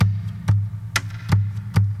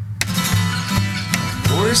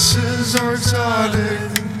voices are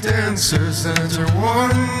exotic, dancers enter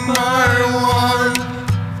one by one.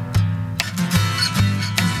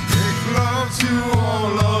 Make love to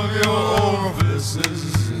all of your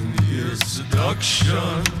orifices in ear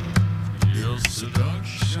seduction. Ear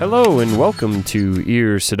seduction. Hello and welcome to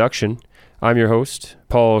Ear Seduction. I'm your host,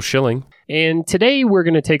 Paul Schilling. And today we're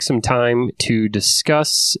going to take some time to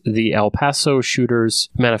discuss the El Paso shooters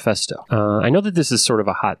manifesto. I know that this is sort of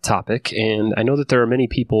a hot topic, and I know that there are many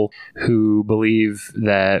people who believe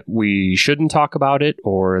that we shouldn't talk about it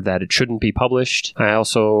or that it shouldn't be published. I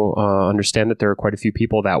also understand that there are quite a few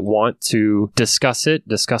people that want to discuss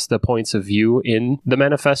the points of view in the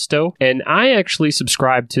manifesto. And I actually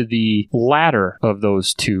subscribe to the latter of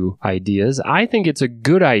those two ideas. I think it's a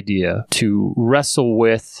good idea to wrestle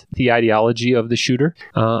with the ideology of the shooter.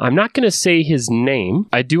 I'm not going to say his name.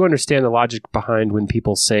 I do understand the logic behind when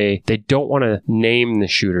people say they don't want to name the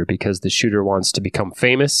shooter because the shooter wants to become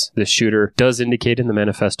famous. The shooter does indicate in the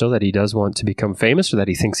manifesto that he does want to become famous, or that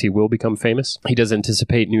he thinks he will become famous. He does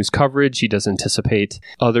anticipate news coverage. He does anticipate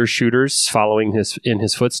other shooters following in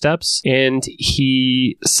his footsteps. And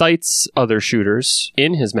he cites other shooters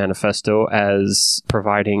in his manifesto as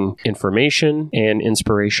providing information and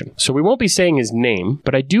inspiration. So we won't be saying his name,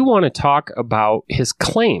 but I do want to talk about his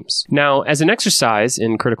claims. Now, as an exercise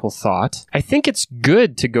in critical thought, I think it's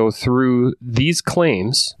good to go through these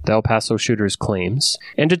claims, the El Paso shooter's claims,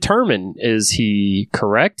 and determine, is he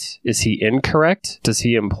correct? Is he incorrect? Does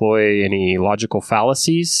he employ any logical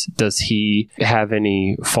fallacies? Does he have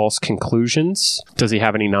any false conclusions? Does he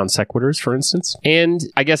have any non sequiturs, for instance? And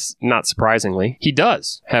I guess, not surprisingly, he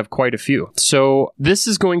does have quite a few. So this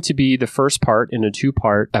is going to be the first part in a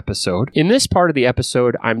two-part episode. In this part of the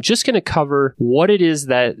episode, I'm just going to cover what it is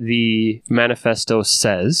that the manifesto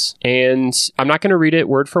says, and I'm not going to read it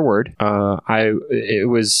word for word.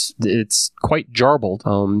 It's quite jarbled.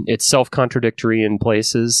 It's self-contradictory in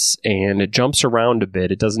places, and it jumps around a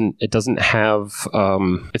bit. It doesn't have.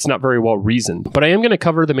 It's not very well reasoned. But I am going to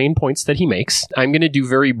cover the main points that he makes. I'm going to do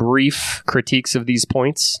very brief critiques of these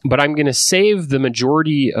points, but I'm going to save the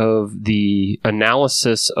majority of the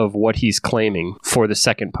analysis of what he's claiming for the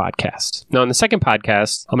second podcast. Now, in the second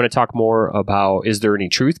podcast, I'm going to talk more about, is there any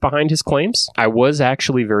truth behind his claims? I was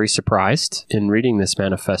actually very surprised in reading this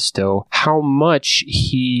manifesto how much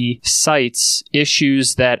he cites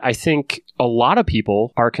issues that I think a lot of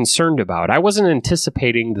people are concerned about. I wasn't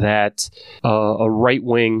anticipating that a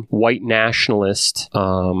right-wing white nationalist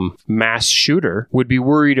mass shooter would be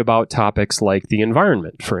worried about topics like the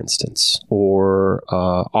environment, for instance, or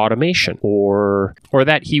automation, or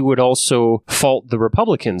that he would also fault the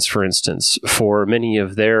Republicans, for instance, for many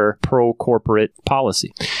of their pro-corporate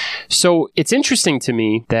policy. So it's interesting to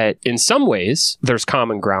me that in some ways there's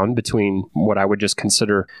common ground between what I would just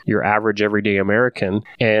consider your average everyday American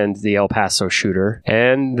and the El Paso shooter.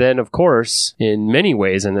 And then, of course, in many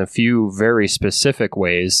ways, in a few very specific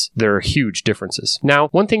ways, there are huge differences. Now,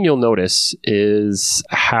 one thing you'll notice is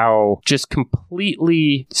how just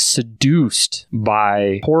completely seduced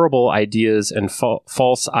by horrible ideas and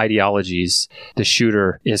false ideologies the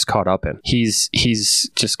shooter is caught up in. He's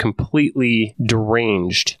just completely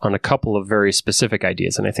deranged on a couple of very specific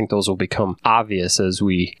ideas, and I think those will become obvious as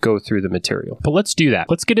we go through the material. But let's do that.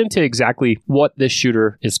 Let's get into exactly what this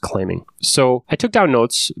shooter is claiming. So I took down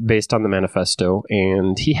notes based on the manifesto,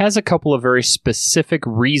 and he has a couple of very specific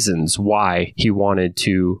reasons why he wanted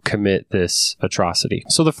to commit this atrocity.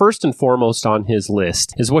 So the first and foremost on his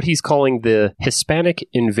list is what he's calling the Hispanic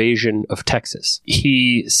invasion of Texas.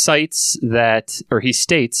 He states that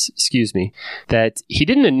he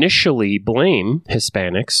didn't initially blame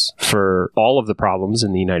Hispanics for all of the problems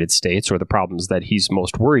in the United States, or the problems that he's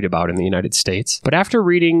most worried about in the United States. But after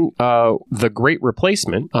reading The Great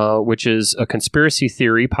Replacement, which is a conspiracy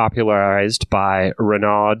theory popularized by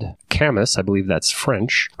Renaud Camus, I believe that's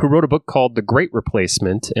French, who wrote a book called The Great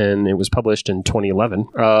Replacement, and it was published in 2011.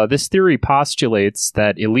 This theory postulates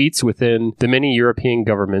that elites within the many European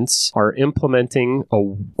governments are implementing a,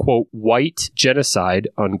 quote, white genocide,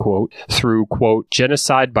 unquote, through, quote,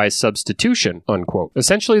 genocide by substitution, unquote.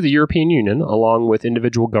 Essentially, the European Union, along with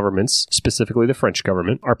individual governments, specifically the French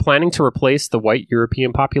government, are planning to replace the white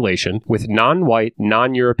European population with non-white,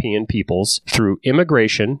 non-European people peoples through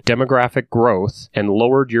immigration, demographic growth, and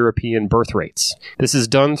lowered European birth rates. This is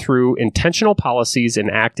done through intentional policies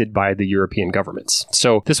enacted by the European governments.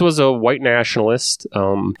 So this was a white nationalist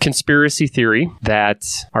conspiracy theory that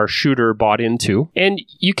our shooter bought into. And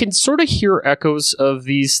you can sort of hear echoes of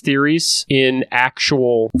these theories in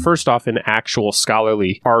actual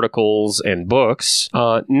scholarly articles and books.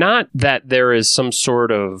 Not that there is some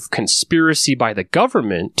sort of conspiracy by the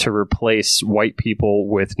government to replace white people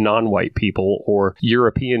with non-white people or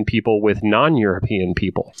European people with non-European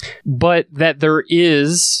people, but that there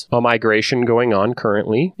is a migration going on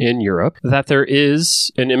currently in Europe, that there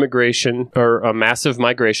is an immigration or a massive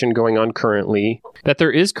migration going on currently, that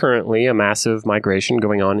there is currently a massive migration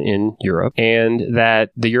going on in Europe, and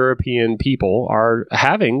that the European people are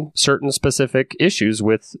having certain specific issues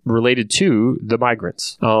related to the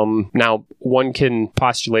migrants. Now, one can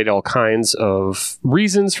postulate all kinds of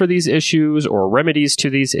reasons for these issues or remedies to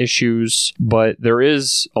these issues, but there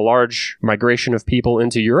is a large migration of people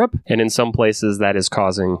into Europe, and in some places that is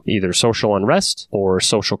causing either social unrest or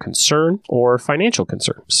social concern or financial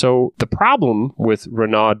concern. So the problem with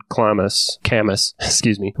Renaud Camus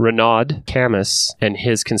and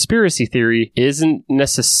his conspiracy theory isn't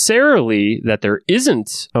necessarily that there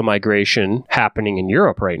isn't a migration happening in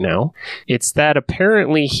Europe right now. It's that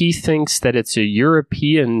apparently he thinks that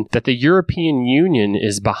the European Union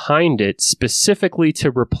is behind it specifically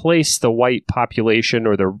to replace the white population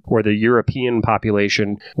or the European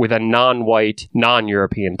population with a non-white,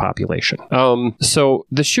 non-European population. So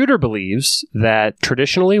the shooter believes that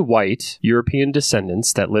traditionally white European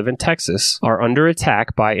descendants that live in Texas are under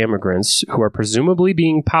attack by immigrants who are presumably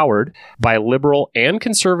being powered by liberal and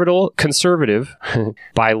conservative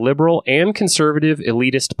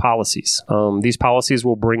elitist policies. These policies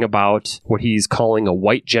will bring about what he's calling a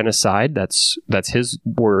white genocide. That's his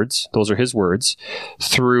words. Those are his words.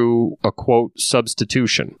 Through a quote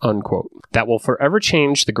substitution unquote that will forever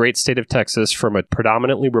change the great state of Texas from a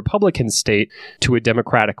predominantly Republican state to a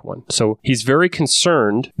Democratic one. So he's very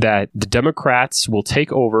concerned that the Democrats will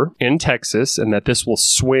take over in Texas and that this will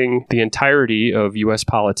swing the entirety of U.S.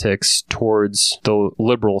 politics towards the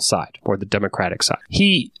liberal side or the Democratic side.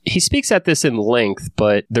 He speaks at this in length,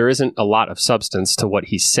 but there isn't a lot of substance to what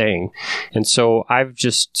he's saying. And so I've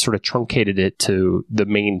just sort of truncated it to the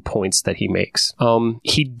main points that he makes.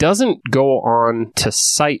 He doesn't go on to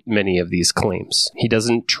cite many of these claims. He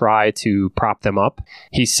doesn't try to prop them up.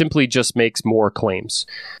 He simply just makes more claims.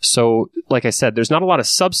 So, like I said, there's not a lot of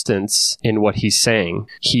substance in what he's saying.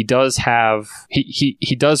 He does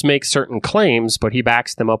make certain claims, but he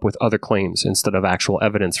backs them up with other claims instead of actual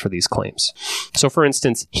evidence for these claims. So, for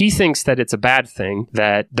instance, he thinks that it's a bad thing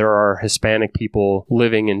that there are Hispanic people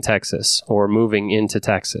living in Texas or moving into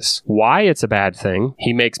Texas. Why it's a bad thing,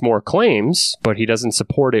 he makes more claims, but he doesn't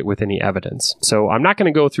support it with any evidence. So I'm not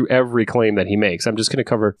going to go through every claim that he makes. I'm just going to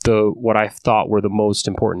cover what I thought were the most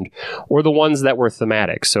important or the ones that were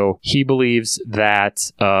thematic. So he believes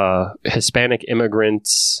that Hispanic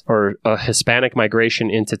immigrants or a Hispanic migration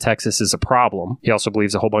into Texas is a problem. He also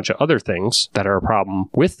believes a whole bunch of other things that are a problem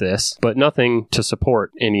with this, but nothing to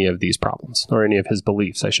support any of these problems or any of his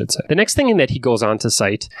beliefs, I should say. The next thing that he goes on to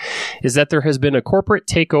cite is that there has been a corporate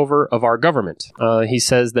takeover of our government. He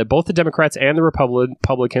says that both the Democrats and the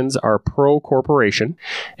Republicans are pro-corporation,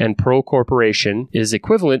 and pro-corporation is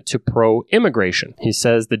equivalent to pro-immigration. He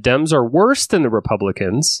says the Dems are worse than the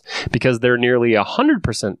Republicans because they're nearly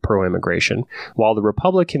 100% pro-immigration, while the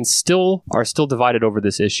Republicans are still divided over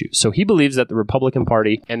this issue. So he believes that the Republican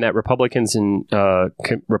Party and that Republicans and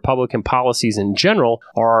Republican policies in general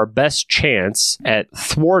are our best chance at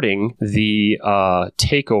thwarting the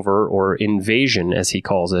takeover or invasion, as he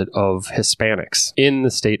calls it, of Hispanics in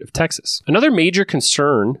the state of Texas. Another major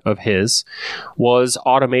concern of his was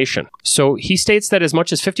automation. So he states that as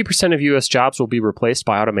much as 50% of U.S. jobs will be replaced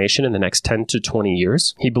by automation in the next 10 to 20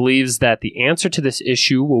 years. He believes that the answer to this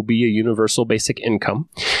issue will be a universal basic income.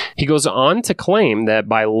 He goes on to claim that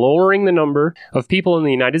by lowering the number of people in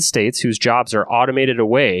the United States whose jobs are automated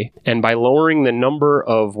away, and by lowering the number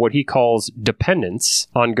of what he calls dependents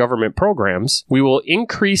on government programs, we will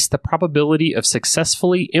increase the probability of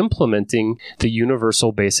successfully implementing the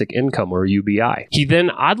universal basic income, or UBI. He then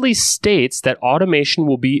oddly states that automation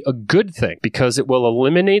will be a good thing because it will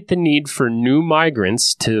eliminate the need for new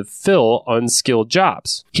migrants to fill unskilled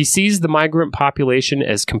jobs. He sees the migrant population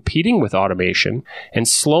as competing with automation and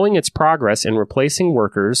slowing its progress in replacing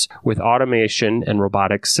workers with automation and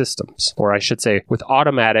robotic systems, or I should say with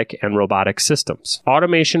automatic and robotic systems.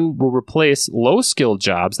 Automation will replace low-skilled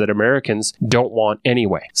jobs that Americans don't want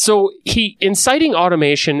anyway. So in citing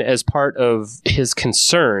automation as part of his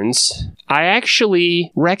concerns, I actually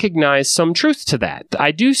actually recognize some truth to that.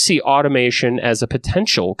 I do see automation as a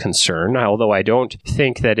potential concern, although I don't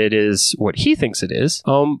think that it is what he thinks it is.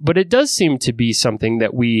 But it does seem to be something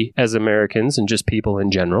that we as Americans and just people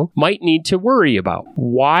in general might need to worry about.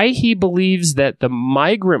 Why he believes that the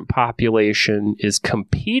migrant population is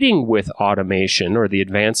competing with automation or the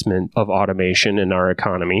advancement of automation in our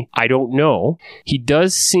economy, I don't know. He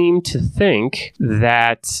does seem to think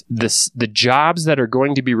that the jobs that are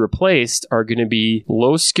going to be replaced are going to be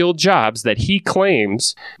low-skilled jobs that he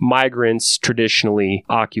claims migrants traditionally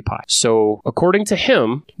occupy. So, according to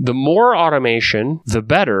him, the more automation, the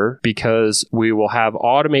better, because we will have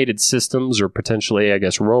automated systems or potentially, I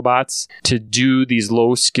guess, robots to do these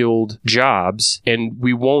low-skilled jobs, and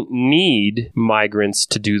we won't need migrants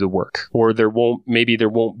to do the work. Or there won't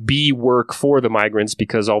be work for the migrants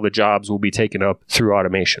because all the jobs will be taken up through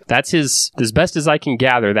automation. That's his, as best as I can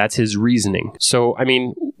gather, that's his reasoning. So, I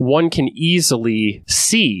mean, one can easily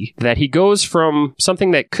see that he goes from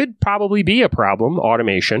something that could probably be a problem,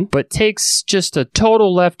 automation, but takes just a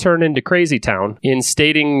total left turn into crazy town in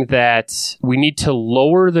stating that we need to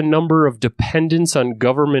lower the number of dependents on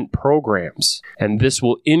government programs, and this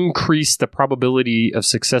will increase the probability of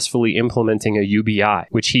successfully implementing a UBI,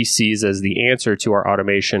 which he sees as the answer to our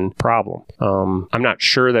automation problem. I'm not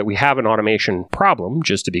sure that we have an automation problem,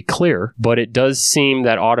 just to be clear, but it does seem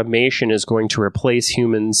that automation is going to replace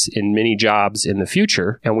humans in many jobs in the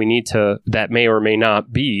future, and we need to, that may or may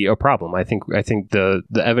not be a problem. I think the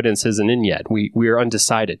evidence isn't in yet. We are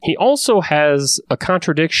undecided. He also has a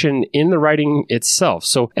contradiction in the writing itself.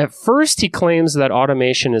 So at first he claims that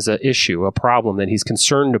automation is an issue, a problem that he's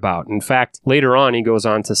concerned about. In fact, later on he goes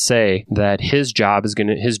on to say that his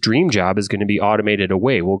dream job is going to be automated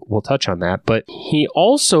away. We'll touch on that. But he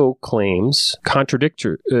also claims,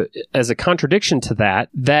 as a contradiction to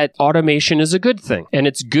that automation is a good thing. And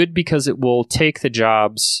it's good because it will take the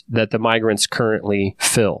jobs that the migrants currently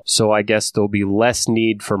fill. So I guess there'll be less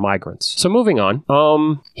need for migrants. So moving on,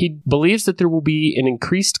 he believes that there will be an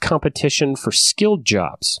increased competition for skilled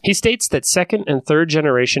jobs. He states that second and third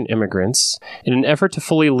generation immigrants, in an effort to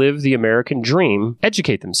fully live the American dream,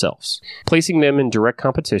 educate themselves, placing them in direct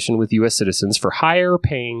competition with U.S. citizens for higher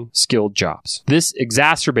paying skilled jobs. This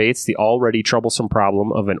exacerbates the already troublesome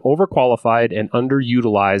problem of an overqualified and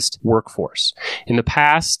underutilized workforce. In the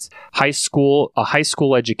past, a high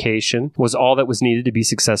school education was all that was needed to be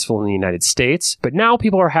successful in the United States, but now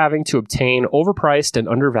people are having to obtain overpriced and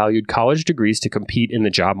undervalued college degrees to compete in the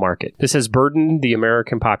job market. This has burdened the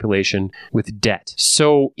American population with debt.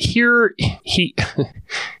 So here he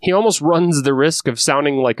almost runs the risk of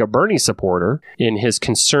sounding like a Bernie supporter in his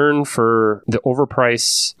concern for the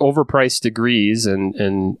overpriced degrees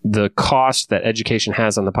and the cost that education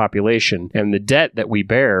has on the population and the debt that we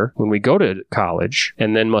bear when we go to college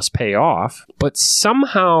and then must pay off. But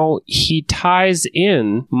somehow he ties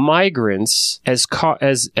in migrants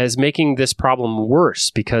as making this problem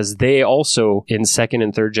worse because they also, in second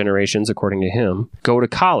and third generations, according to him, go to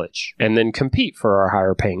college and then compete for our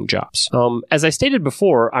higher paying jobs. As I stated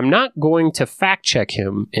before, I'm not going to fact check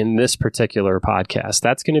him in this particular podcast.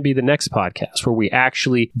 That's going to be the next podcast where we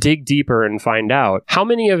actually dig deeper and find out how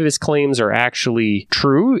many of his claims are actually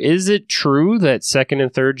true. Is it true that second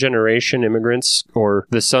and third generation immigrants or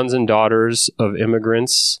the sons and daughters of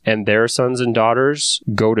immigrants and their sons and daughters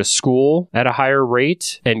go to school at a higher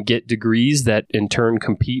rate and get degrees that in turn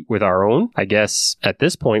compete with our own? I guess at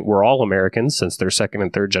this point we're all Americans since they're second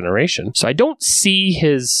and third generation. So I don't see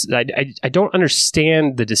I don't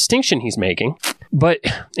understand the distinction he's making. But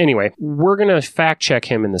anyway, we're going to fact check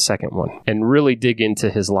him in the second one and really dig into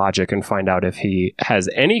his logic and find out if he has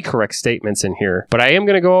any correct statements in here. But I am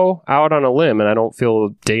going to go out on a limb, and I don't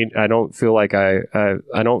feel like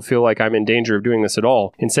I'm in danger of doing this at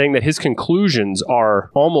all, in saying that his conclusions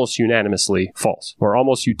are almost unanimously false, or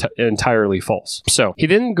almost entirely false. So he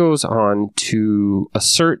then goes on to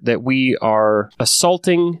assert that we are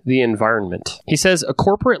assaulting the environment. He says a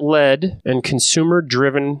corporate-led and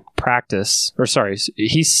consumer-driven practice,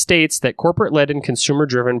 he states that corporate-led and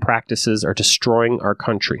consumer-driven practices are destroying our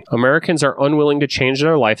country. Americans are unwilling to change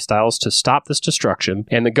their lifestyles to stop this destruction,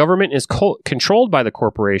 and the government is controlled by the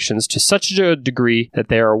corporations to such a degree that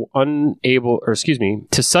they are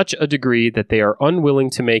unwilling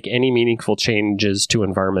to make any meaningful changes to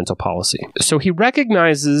environmental policy. So he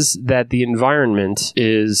recognizes that the environment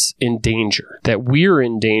is in danger, that we're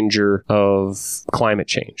in danger of climate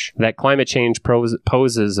change, that climate change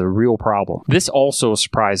poses a real problem. This also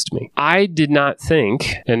surprised me. I did not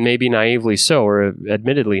think, and maybe naively so, or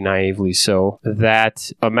admittedly naively so,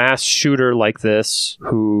 that a mass shooter like this,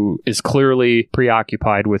 who is clearly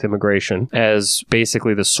preoccupied with immigration as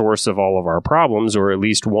basically the source of all of our problems, or at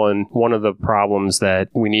least one of the problems that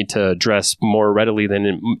we need to address more readily than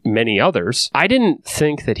in many others, I didn't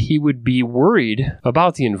think that he would be worried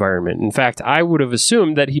about the environment. In fact, I would have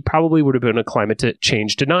assumed that he probably would have been a climate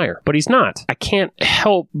change denier, but he's not. I can't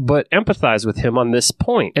help but empathize with him on this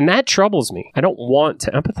point, and that troubles me. I don't want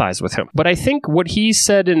to empathize with him, but I think what he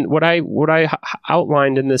said and what I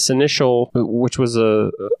outlined in this initial, which was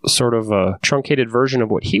a sort of a truncated version of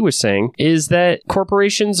what he was saying, is that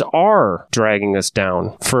corporations are dragging us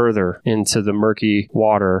down further into the murky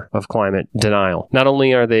water of climate denial. Not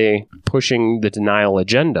only are they pushing the denial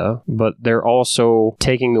agenda, but they're also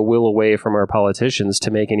taking the will away from our politicians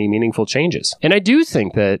to make any meaningful changes. And I do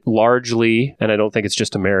think that largely, and I don't think it's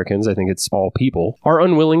just Americans, I think it's all people, are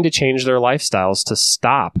unwilling to change their lifestyles to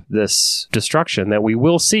stop this destruction that we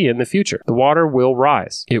will see in the future. The water will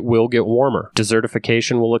rise. It will get warmer.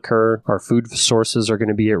 Desertification will occur. Our food sources are going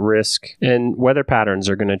to be at risk, and weather patterns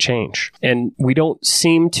are going to change. And we don't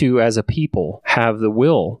seem to, as a people, have the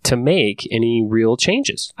will to make any real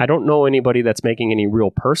changes. I don't know anybody that's making any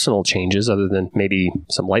real personal changes other than maybe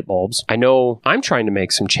some light bulbs. I know I'm trying to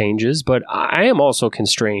make some changes, but I am also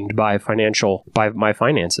constrained by my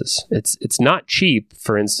finances. It's not cheap,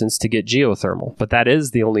 for instance, to get geothermal, but that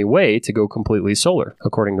is the only way to go completely solar,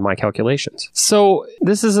 according to my calculations. So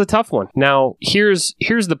this is a tough one. Now, here's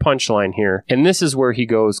the punchline here, and this is where he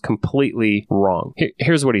goes completely wrong.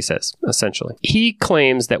 Here's what he says, essentially. He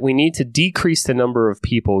claims that we need to decrease the number of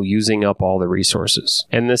people using up all the resources.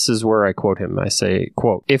 And this is where I quote him. I say,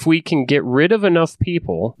 quote, "If we can get rid of enough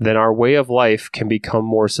people, then our way of life can become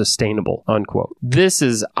more sustainable," unquote. This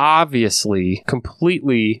is obviously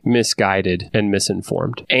completely misguided and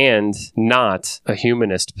misinformed, and not a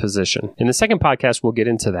humanist position. In the second podcast, we'll get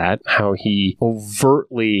into that, how he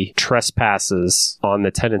overtly trespasses on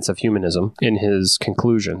the tenets of humanism in his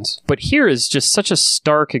conclusions. But here is just such a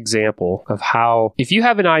stark example of how, if you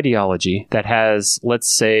have an ideology that has, let's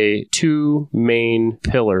say, two main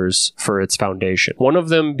pillars for its foundation, one of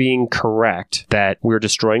them being correct, that we're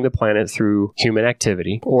destroying the planet through human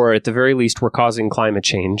activity, or at the very least, we're causing climate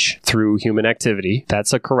change through human activity.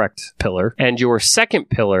 That's a correct pillar. And your second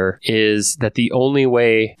pillar is that the only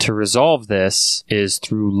way to resolve this is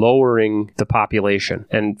through lowering the population.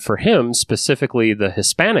 And for him, specifically the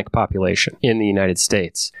Hispanic population in the United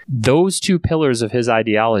States. Those two pillars of his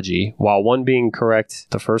ideology, while one being correct,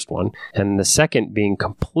 the first one, and the second being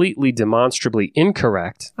completely demonstrably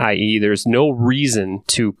incorrect, i.e. there's no reason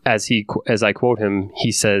to, as I quote him,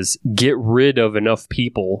 he says, get rid of enough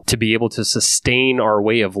people to be able to sustain our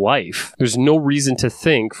way of life. There's no reason to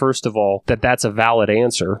think, first of all, that that's a valid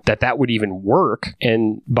answer, that would even work.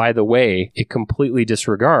 And by the way, it completely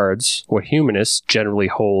disregards what humanists generally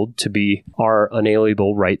hold to be our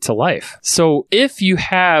unalienable right to life. So if you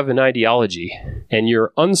have an ideology and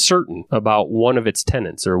you're uncertain about one of its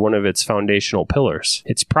tenets or one of its foundational pillars,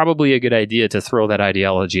 it's probably a good idea to throw that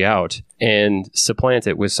ideology out and supplant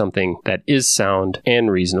it with something that is sound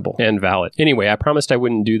and reasonable and valid. Anyway, I promised I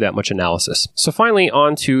wouldn't do that much analysis. So finally,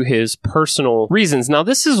 on to his personal reasons. Now,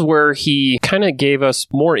 this is where he kind of gave us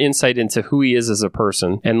more insight into who he is as a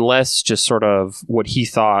person and less just sort of what he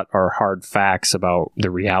thought are hard facts about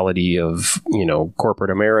the reality of,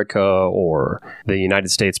 corporate America or the United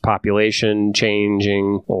States population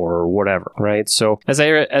changing or whatever, right? So as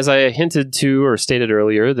I hinted to or stated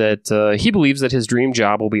earlier, that he believes that his dream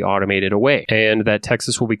job will be automated away and that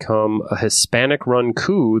Texas will become a Hispanic-run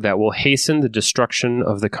coup that will hasten the destruction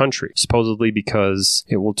of the country, supposedly because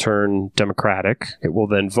it will turn Democratic. It will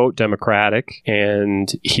then vote Democratic,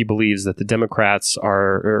 and he believes that the Democrats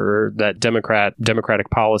that Democratic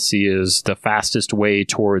policy is the fastest way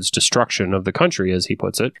towards destruction of the country, as he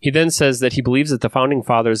puts it. He then says that he believes that the founding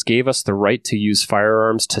fathers gave us the right to use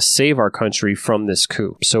firearms to save our country from this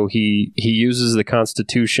coup. So he uses the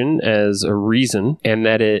Constitution as a reason,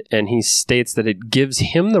 and he states that it gives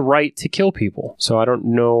him the right to kill people. So I don't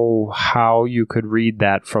know how you could read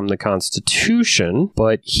that from the Constitution,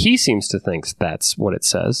 but he seems to think that's what it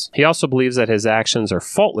says. He also believes that his actions are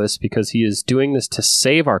faultless because he is doing this to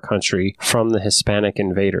save our country from the Hispanic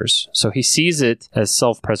invaders. So he sees it as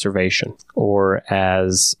self-preservation or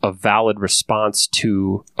as a valid response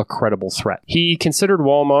to a credible threat. He considered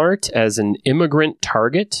Walmart as an immigrant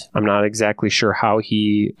target. I'm not exactly sure how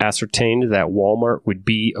he ascertained that Walmart would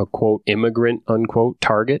be a quote immigrant unquote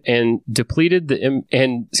target, and depleting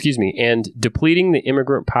the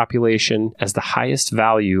immigrant population as the highest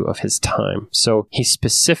value of his time. So he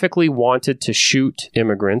specifically wanted to shoot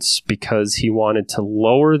immigrants because he wanted to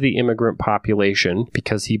lower the immigrant population,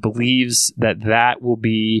 because he believes that that will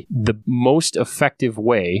be the most effective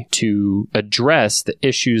way to address the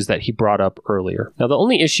issues that he brought up earlier. Now, the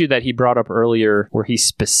only issue that he brought up earlier where he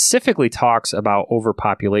specifically talks about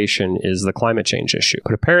overpopulation is the climate change issue.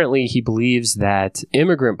 But apparently he believes that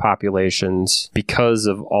immigrant populations, because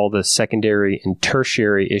of all the secondary and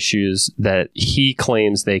tertiary issues that he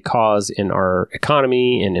claims they cause in our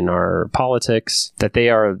economy and in our politics, that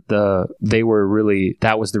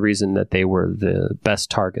that was the reason that they were the best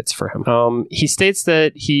targets for him. He states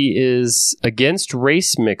that he is against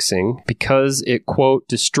race mixing because it, quote,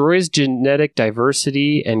 destroys genetic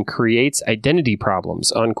diversity and creates identity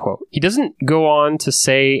problems, unquote. He doesn't go on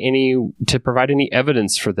to provide any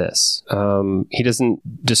evidence for this. He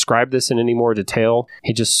doesn't describe this in any more detail.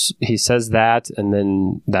 He says that, and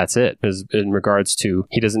then that's it. In regards to,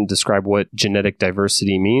 he doesn't describe what genetic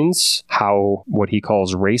diversity means, how what he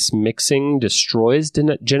calls race mixing destroys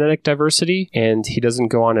genetic diversity, and he doesn't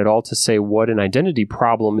go on at all to say what an identity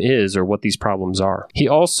problem is or what these problems are. He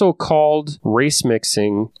also called race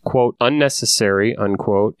mixing, quote, unnecessary,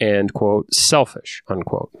 unquote, and, quote, selfish,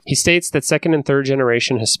 unquote. He states that second and third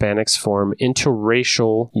generation Hispanics form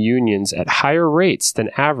interracial unions at higher rates than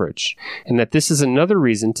average, and that this is another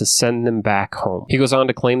reason to send them back home. He goes on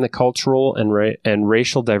to claim that cultural and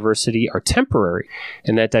racial diversity are temporary,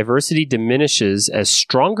 and that diversity diminishes as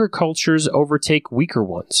stronger cultures overtake weaker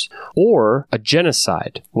ones, or a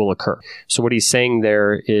genocide will occur. So what he's saying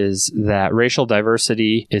there is that racial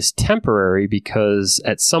diversity is temporary because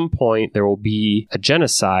at some point there will be a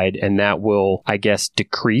genocide, and that will, I guess,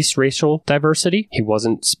 decrease racial diversity. He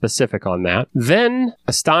wasn't specific on that. Then,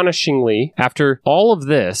 astonishingly, after all of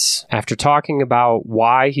this, after talking about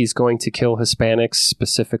why he's going to kill Hispanics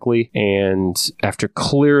specifically, and after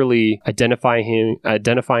clearly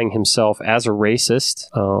identifying himself as a racist,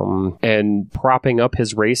 and propping up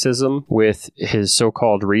his racism with his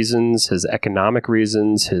so-called reasons, his economic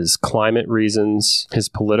reasons, his climate reasons, his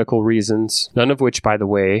political reasons, none of which, by the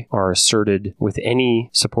way, are asserted with any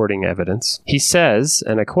supporting evidence. He says,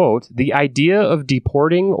 and I quote, "The idea of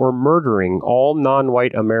deporting or murdering all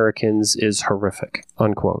non-white Americans is horrific,"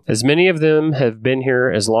 unquote. "As many of them have been here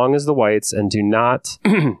as long as the whites and do not,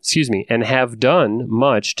 and have done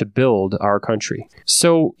much to build our country."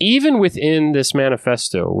 So even within this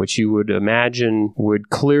manifesto, which you would imagine would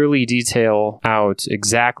clearly detail out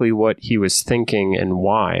exactly what he was thinking and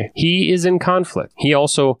why, he is in conflict. He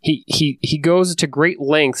also, he goes to great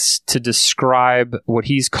lengths to describe what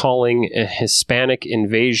he's calling a Hispanic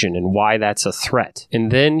invasion and why that's a threat.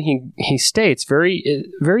 And then he states, very,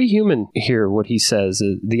 very human here, what he says,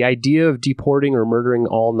 the idea of deporting or murdering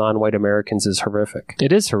all non-white Americans is horrific.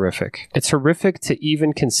 It is horrific. It's horrific to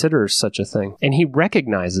even consider such a thing. And he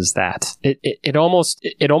recognizes that. It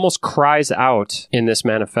almost cries out in this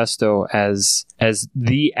manifesto as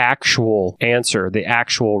the actual answer, the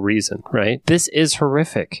actual reason, right? This is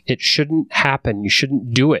horrific. It shouldn't happen. You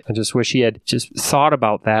shouldn't do it. I just wish he had just thought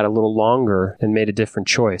about that a little longer and made a different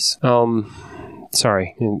choice.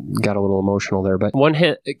 Sorry, got a little emotional there, but one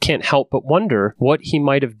can't help but wonder what he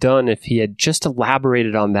might have done if he had just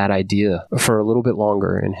elaborated on that idea for a little bit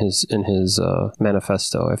longer in his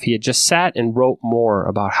manifesto. If he had just sat and wrote more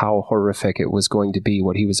about how horrific it was going to be,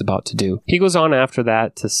 what he was about to do. He goes on after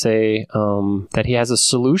that to say that he has a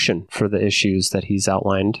solution for the issues that he's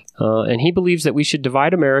outlined, and he believes that we should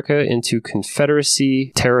divide America into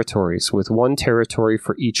Confederacy territories with one territory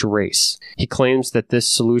for each race. He claims that this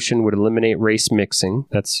solution would eliminate race mixing,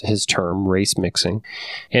 that's his term, race mixing,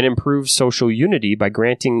 and improve social unity by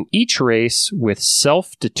granting each race with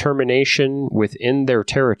self-determination within their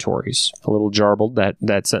territories. A little jarbled,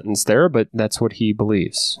 that sentence there, but that's what he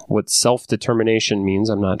believes. What self-determination means,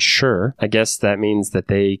 I'm not sure. I guess that means that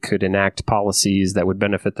they could enact policies that would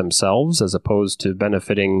benefit themselves as opposed to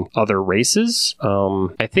benefiting other races.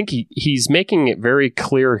 I think he's making it very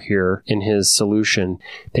clear here in his solution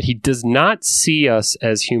that he does not see us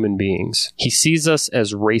as human beings. He sees us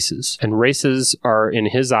as races, and races are, in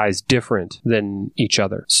his eyes, different than each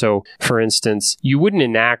other. So, for instance, you wouldn't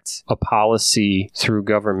enact a policy through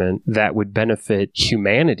government that would benefit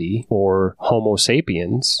humanity or Homo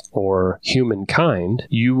sapiens or humankind.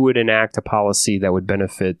 You would enact a policy that would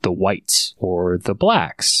benefit the whites or the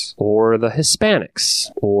blacks or the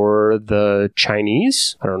Hispanics or the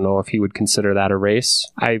Chinese. I don't know if he would consider that a race.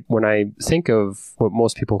 When I think of what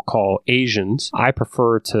most people call Asians, I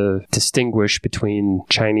prefer to distinguish between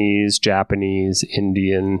Chinese, Japanese,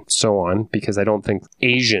 Indian, so on, because I don't think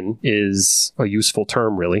Asian is a useful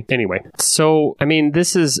term, really. Anyway, so I mean,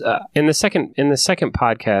 this is in the second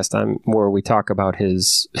podcast, where we talk about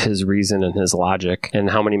his reason and his logic and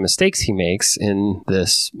how many mistakes he makes in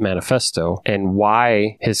this manifesto and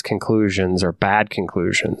why his conclusions are bad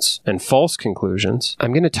conclusions and false conclusions.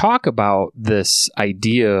 I'm going to talk about this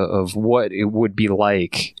idea of what it would be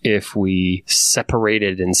like if we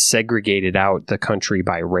separated and segregated out the country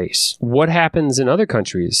by race. What happens in other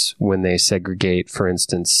countries when they segregate, for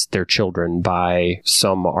instance, their children by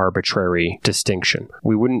some arbitrary distinction?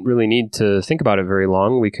 We wouldn't really need to think about it very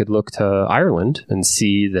long. We could look to Ireland and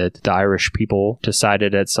see that the Irish people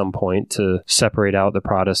decided at some point to separate out the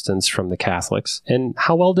Protestants from the Catholics. And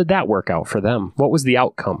how well did that work out for them? What was the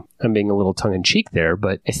outcome? I'm being a little tongue-in-cheek there,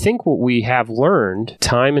 but I think what we have learned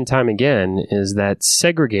time and time again is that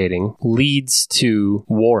segregating leads to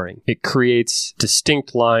warring. It creates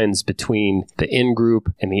distinct lines between the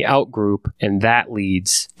in-group and the out-group, and that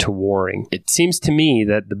leads to warring. It seems to me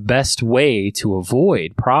that the best way to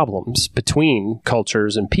avoid problems between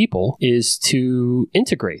cultures and people is to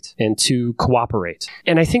integrate and to cooperate.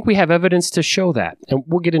 And I think we have evidence to show that, and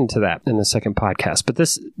we'll get into that in the second podcast. But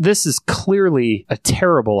this is clearly a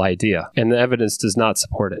terrible idea, and the evidence does not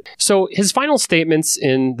support it. So his final statements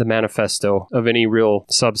in the manifesto of any real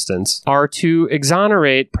substance are to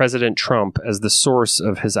exonerate President Trump as the source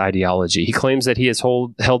of his ideology. He claims that he has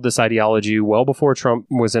held this ideology well before Trump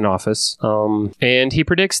was in office, and he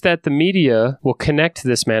predicts that the media will connect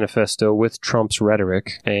this manifesto with Trump's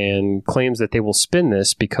rhetoric and claims that they will spin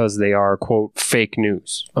this because they are, quote, fake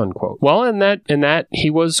news, unquote. Well, in that he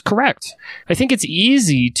was correct. I think it's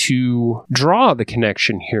easy to draw the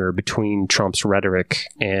connection here between Trump's rhetoric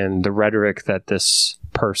and the rhetoric that this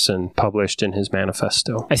person published in his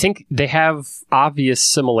manifesto. I think they have obvious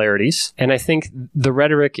similarities, and I think the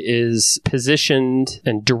rhetoric is positioned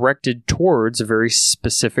and directed towards a very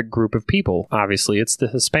specific group of people. Obviously, it's the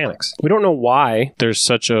Hispanics. We don't know why there's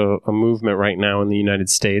such a movement right now in the United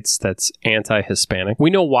States that's anti-Hispanic. We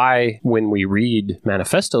know why when we read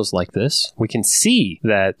manifestos like this. We can see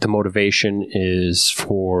that the motivation is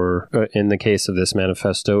for, in the case of this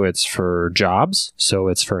manifesto, it's for jobs, so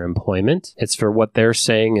it's for employment. It's for what they're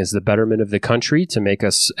saying is the betterment of the country to make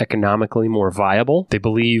us economically more viable. They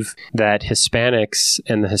believe that Hispanics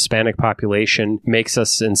and the Hispanic population makes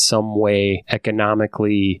us in some way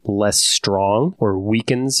economically less strong or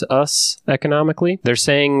weakens us economically. They're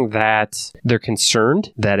saying that they're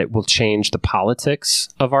concerned that it will change the politics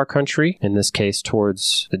of our country, in this case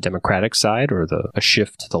towards the Democratic side or a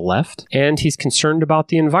shift to the left. And he's concerned about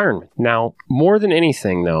the environment. Now, more than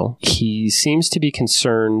anything, though, he seems to be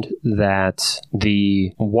concerned that the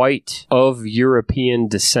white of European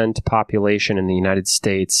descent population in the United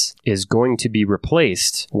States is going to be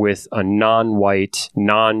replaced with a non-white,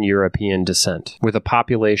 non-European descent, with a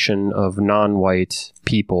population of non-white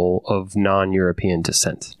people of non-European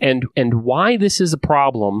descent. And why this is a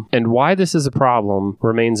problem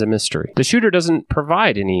remains a mystery. The shooter doesn't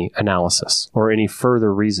provide any analysis or any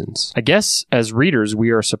further reasons. I guess as readers, we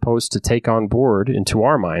are supposed to take on board into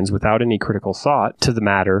our minds without any critical thought to the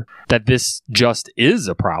matter that this just is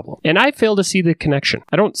a problem. And I fail to see the connection.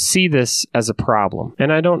 I don't see this as a problem.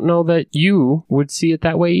 And I don't know that you would see it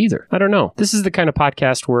that way either. I don't know. This is the kind of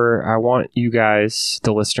podcast where I want you guys,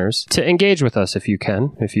 the listeners, to engage with us if you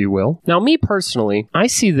can, if you will. Now, me personally, I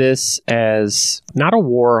see this as not a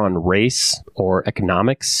war on race or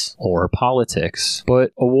economics or politics,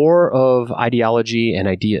 but a war of ideology and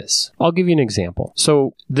ideas. I'll give you an example.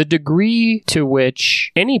 So the degree to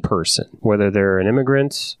which any person, whether they're an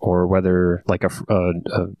immigrant or whether like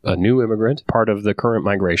a new immigrant, part of the current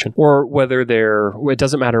migration, or whether it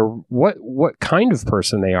doesn't matter what kind of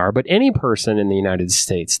person they are, but any person in the United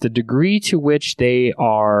States, the degree to which they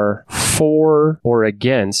are for or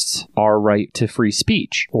against our right to free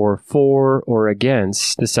speech, or for or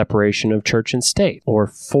against the separation of church and state, or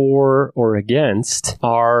for or against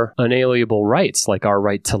our unalienable rights, like our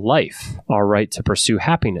right to life, our right to pursue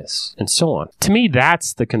happiness, and so on. To me,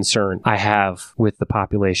 that's the concern I have with the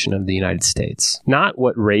population of the United States. Not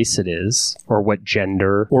what race it is, or what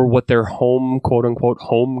gender, or what their home, quote unquote,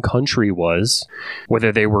 home country was,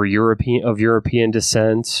 whether they were European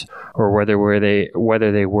descent, or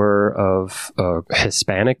whether they were of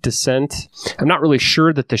Hispanic descent. I'm not really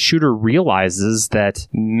sure that the shooter realizes that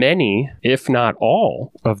many, if not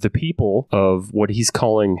all, of the people of what he's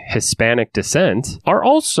calling Hispanic descent are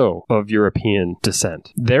also of European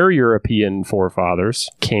descent. Their European forefathers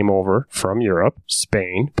came over from Europe,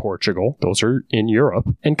 Spain, Portugal. Those are in Europe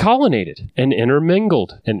and colonized and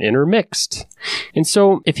intermingled and intermixed. And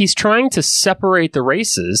so if he's trying to separate the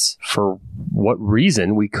races, for what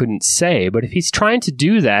reason we couldn't say, but if he's trying to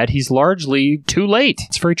do that, he's largely too late.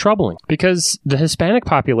 It's very troubling because the Hispanic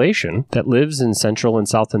population that lives in Central and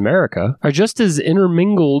South America are just as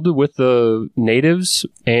intermingled with the natives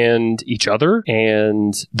and each other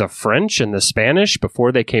and the French and the Spanish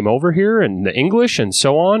before they came over here and the English and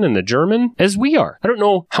so on and the German as we are. I don't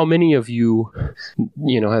know how many of you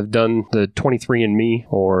have done the 23andMe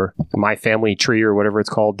or My Family Tree or whatever it's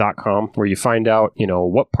called .com, where you find out,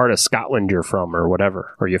 what part of Scotland you're from or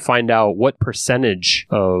whatever, or you find out what percentage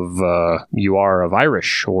of you are of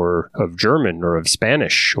Irish or of German or of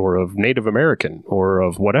Spanish or of Native American or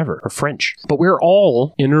of whatever, or French. But we're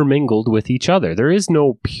all intermingled with each other. There is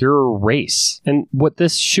no pure race. And what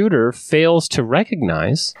this shooter fails to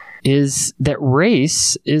recognize is that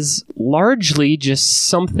race is largely just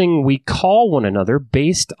something we call one another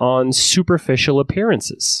based on superficial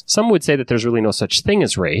appearances. Some would say that there's really no such thing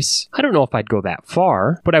as race. I don't know if I'd go that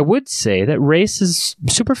far, but I would say that race is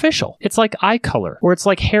superficial. It's like eye color, or it's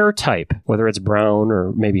like hair type, whether it's brown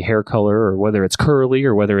or maybe hair color, or whether it's curly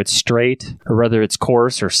or whether it's straight or whether it's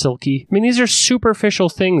coarse or silky. I mean, these are superficial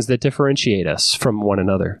things that differentiate us from one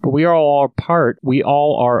another. But we all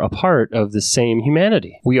are a part of the same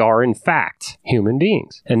humanity. We are, in fact, human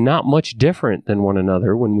beings, and not much different than one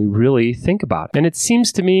another when we really think about it. And it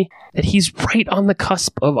seems to me that he's right on the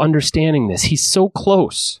cusp of understanding this. He's so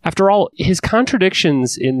close. After all, his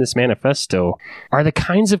contradictions in this manifesto are the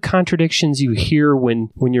kinds of contradictions you hear when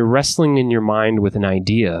you're wrestling in your mind with an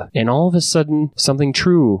idea, and all of a sudden something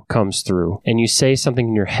true comes through, and you say something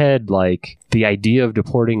in your head like, the idea of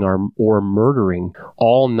deporting or murdering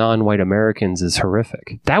all non-white Americans is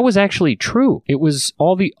horrific. That was actually true. It was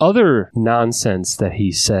all the other nonsense that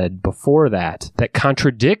he said before that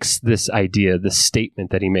contradicts this idea, this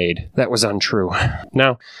statement that he made. That was untrue.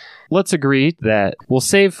 Now, let's agree that we'll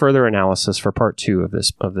save further analysis for part 2 of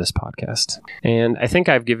this podcast. And I think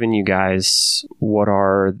I've given you guys what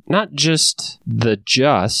are not just the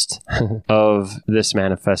gist of this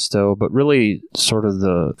manifesto, but really sort of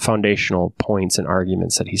the foundational points and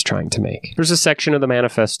arguments that he's trying to make. There's a section of the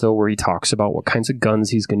manifesto where he talks about what kinds of guns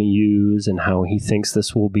he's going to use and how he thinks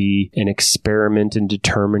this will be an experiment in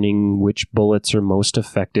determining which bullets are most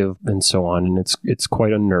effective and so on. And it's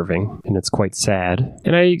quite unnerving and it's quite sad.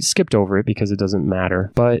 And I skipped over it because it doesn't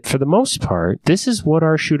matter. But for the most part, this is what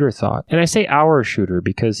our shooter thought. And I say our shooter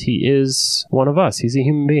because he is one of us. He's a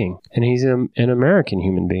human being. And he's an American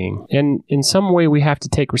human being. And in some way, we have to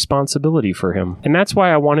take responsibility for him. And that's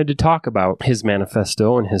why I wanted to talk about his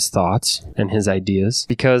manifesto and his thoughts and his ideas.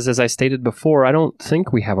 Because as I stated before, I don't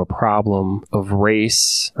think we have a problem of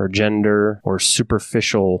race or gender or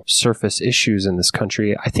superficial surface issues in this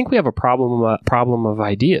country. I think we have a problem of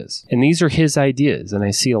ideas. And these are his ideas. And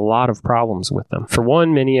I see a lot of problems with them. For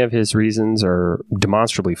one, many of his reasons are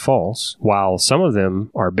demonstrably false, while some of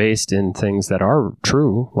them are based in things that are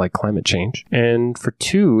true, like climate change. And for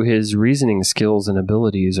two, his reasoning skills and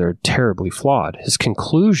abilities are terribly flawed. His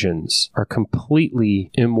conclusions are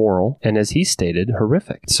completely immoral, and as he stated,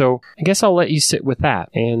 horrific. So I guess I'll let you sit with that,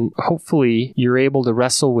 and hopefully you're able to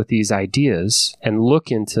wrestle with these ideas and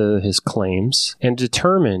look into his claims and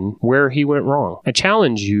determine where he went wrong. I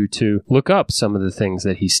challenge you to look up some of the things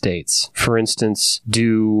that he states. For instance,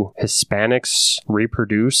 do Hispanics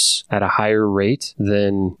reproduce at a higher rate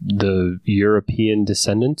than the European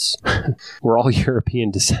descendants? We're all European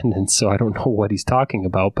descendants, so I don't know what he's talking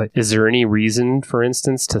about, but is there any reason, for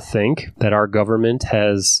instance, to think that our government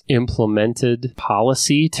has implemented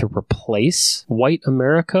policy to replace white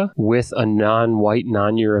America with a non-white,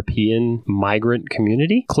 non-European migrant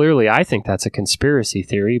community? Clearly, I think that's a conspiracy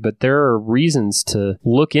theory, but there are reasons to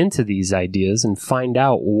look into these ideas and find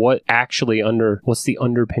out what's the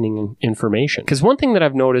underpinning information. Because one thing that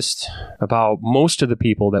I've noticed about most of the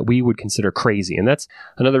people that we would consider crazy, and that's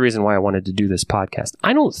another reason why I wanted to do this podcast,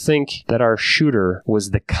 I don't think that our shooter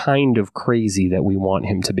was the kind of crazy that we want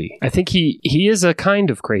him to be. I think he is a kind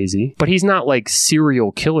of crazy, but he's not like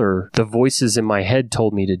serial killer. The voices in my head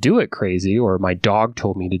told me to do it crazy, or my dog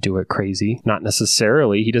told me to do it crazy. Not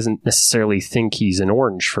necessarily. He doesn't necessarily think he's an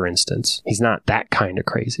orange, for instance. He's not that kind of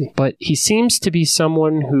crazy. But he seems to be someone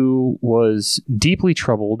someone who was deeply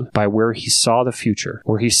troubled by where he saw the future,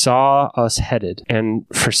 where he saw us headed, and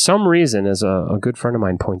for some reason, as a good friend of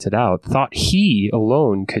mine pointed out, thought he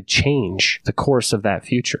alone could change the course of that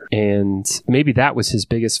future. And maybe that was his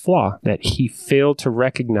biggest flaw, that he failed to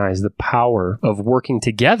recognize the power of working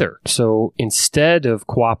together. So instead of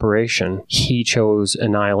cooperation, he chose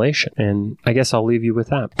annihilation. And I guess I'll leave you with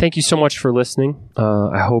that. Thank you so much for listening.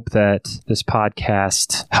 I hope that this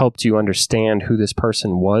podcast helped you understand who this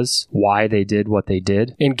person was, why they did what they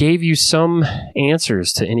did, and gave you some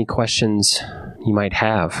answers to any questions you might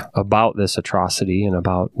have about this atrocity and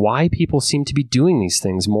about why people seem to be doing these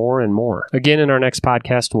things more and more. Again, in our next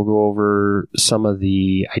podcast, we'll go over some of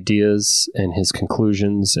the ideas and his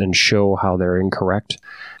conclusions and show how they're incorrect.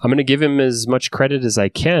 I'm going to give him as much credit as I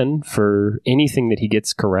can for anything that he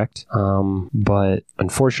gets correct. But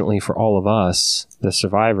unfortunately for all of us, the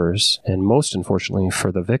survivors, and most unfortunately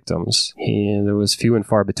for the victims, there was few and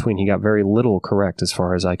far between. He got very little correct as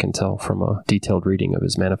far as I can tell from a detailed reading of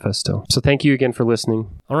his manifesto. So thank you again for listening.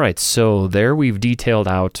 All right, so there we've detailed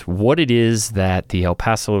out what it is that the El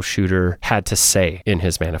Paso shooter had to say in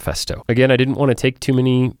his manifesto. Again, I didn't want to take too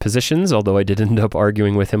many positions, although I did end up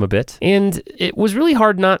arguing with him a bit. And it was really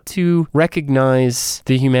hard not to recognize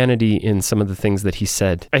the humanity in some of the things that he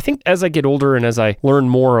said. I think as I get older and as I learn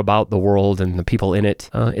more about the world and the people in it,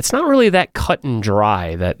 it's not really that cut and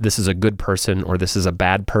dry that this is a good person or this is a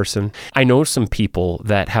bad person. I know some people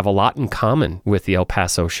that have a lot in common with the El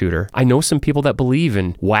Paso shooter. I know some people that believe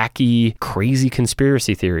in wacky, crazy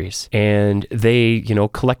conspiracy theories, and they,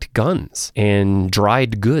 collect guns and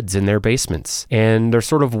dried goods in their basements, and they're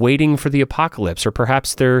sort of waiting for the apocalypse, or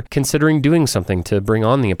perhaps they're considering doing something to bring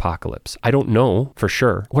on the apocalypse. I don't know for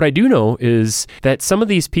sure. What I do know is that some of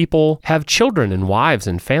these people have children and wives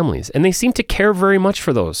and families, and they seem to care very much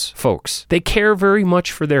for those folks. They care very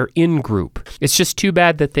much for their in-group. It's just too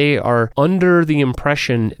bad that they are under the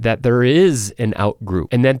impression that there is an out-group,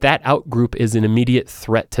 and that out-group is an immediate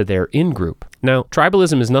threat to their in-group. Now,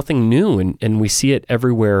 tribalism is nothing new, and we see it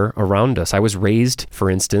everywhere around us. I was raised, for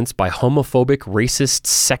instance, by homophobic, racist,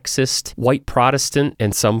 sexist, white Protestant,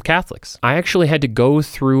 and some Catholics. I actually had to go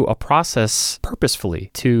through a process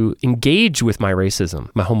purposefully to engage with my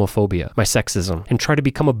racism, my homophobia, my sexism, and try to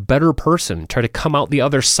become a better person, try to come out the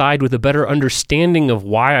other side with a better understanding of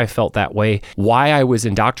why I felt that way, why I was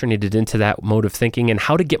indoctrinated into that mode of thinking, and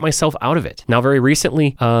how to get myself out of it. Now, very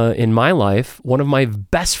recently in my life, one of my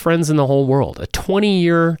best friends in the whole world, a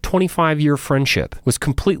 20-year, 25-year friendship, was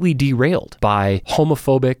completely derailed by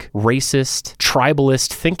homophobic, racist,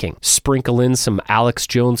 tribalist thinking. Sprinkle in some Alex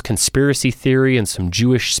Jones conspiracy theory and some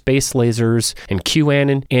Jewish space lasers and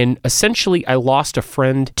QAnon, and essentially I lost a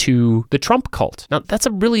friend to the Trump cult. Now, that's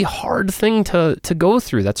a really hard thing to go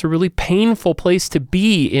through. That's a really painful place to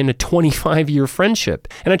be in a 25-year friendship.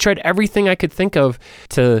 And I tried everything I could think of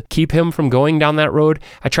to keep him from going down that road.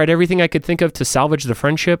 I tried everything I could think of to salvage the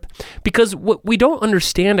friendship, because what we don't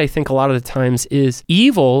understand, I think, a lot of the times is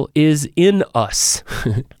evil is in us.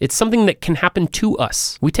 It's something that can happen to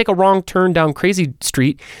us. We take a wrong turn down Crazy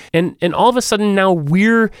Street, and all of a sudden now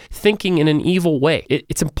we're thinking in an evil way.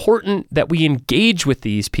 It's important that we engage with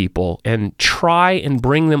these people and try and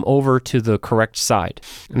bring them over to the correct side.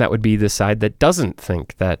 And that would be the side that doesn't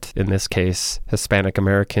think that, in this case, Hispanic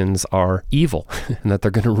Americans are evil and that they're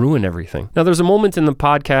going to ruin everything. Now, there's a moment in the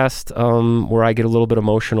podcast where I get a little bit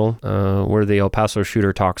emotional, where the El Paso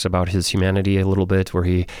shooter talks about his humanity a little bit, where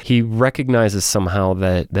he recognizes somehow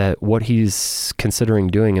that what he's considering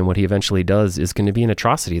doing and what he eventually does is going to be an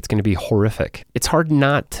atrocity. It's going to be horrific. It's hard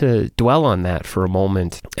not to dwell on that for a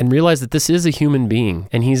moment and realize that this is a human being,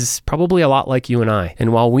 and he's probably a lot like you and I.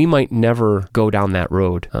 And while we might never go down that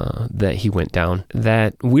road that he went down,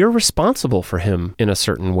 that we're responsible for him in a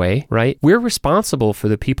certain way, right? We're responsible for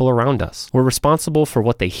the people around us. We're responsible for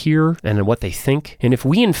what they hear and what they think. And if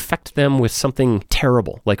we infect them with something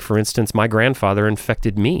terrible, like for instance, my grandfather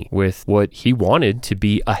infected me with what he wanted to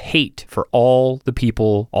be a hate for all the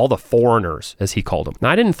people, all the foreigners, as he called them. Now,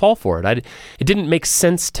 I didn't fall for it. It didn't make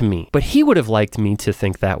sense to me, but he would have liked me to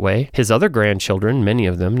think that way. His other grandchildren, many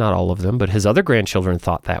of them, not all of them, but his other grandchildren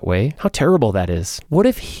thought that way. How terrible that is. What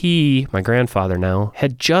if he, my grandfather now,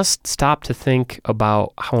 had just stopped to think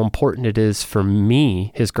about how important it is for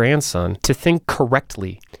me, his grandson, to think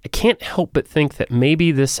correctly? I can't help but think that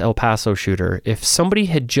maybe this El Paso Paso shooter, if somebody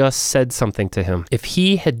had just said something to him, if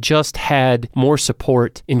he had just had more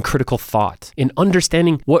support in critical thought, in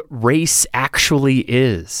understanding what race actually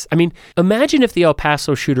is. I mean, imagine if the El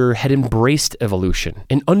Paso shooter had embraced evolution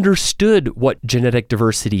and understood what genetic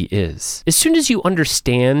diversity is. As soon as you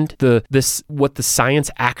understand what the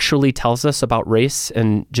science actually tells us about race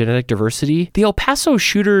and genetic diversity, the El Paso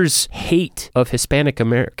shooter's hate of Hispanic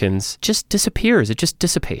Americans just disappears. It just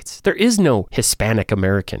dissipates. There is no Hispanic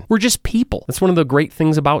American. We're just people. That's one of the great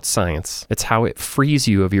things about science. It's how it frees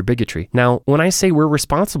you of your bigotry. Now, when I say we're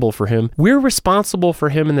responsible for him, we're responsible for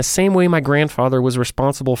him in the same way my grandfather was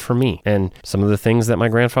responsible for me. And some of the things that my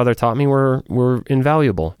grandfather taught me were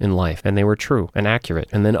invaluable in life, and they were true and accurate.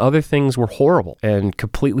 And then other things were horrible and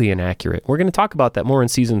completely inaccurate. We're going to talk about that more in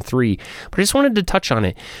season 3, but I just wanted to touch on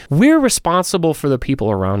it. We're responsible for the people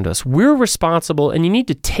around us. We're responsible, and you need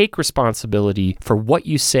to take responsibility for what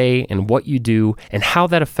you say and what you do and how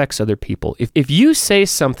that affects other people. If you say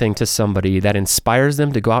something to somebody that inspires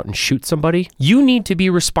them to go out and shoot somebody, you need to be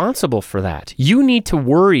responsible for that. You need to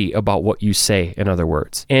worry about what you say, in other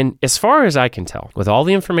words. And as far as I can tell, with all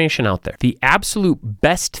the information out there, the absolute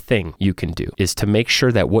best thing you can do is to make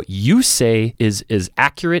sure that what you say is as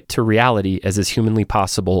accurate to reality as is humanly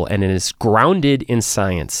possible and is grounded in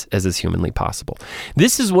science as is humanly possible.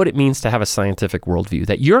 This is what it means to have a scientific worldview,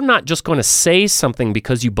 that you're not just going to say something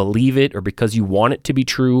because you believe it or because you want it to be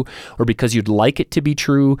true or because you'd like it to be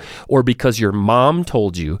true or because your mom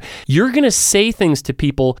told you. You're going to say things to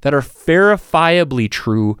people that are verifiably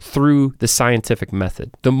true through the scientific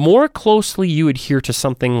method. The more closely you adhere to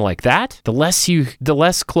something like that, the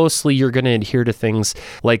less closely you're going to adhere to things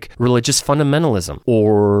like religious fundamentalism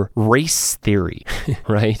or race theory,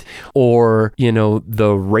 right? Or,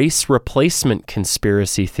 the race replacement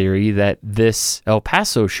conspiracy theory that this El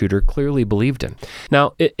Paso shooter clearly believed in.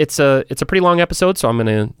 Now, it's a pretty long episode, so I'm going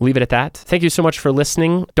to leave it at that. Thank you so much for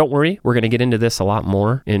listening. Don't worry, we're going to get into this a lot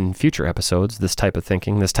more in future episodes, this type of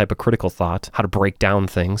thinking, this type of critical thought, how to break down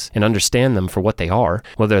things and understand them for what they are,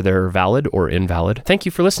 whether they're valid or invalid. Thank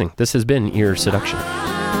you for listening. This has been Ear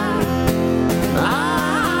Seduction.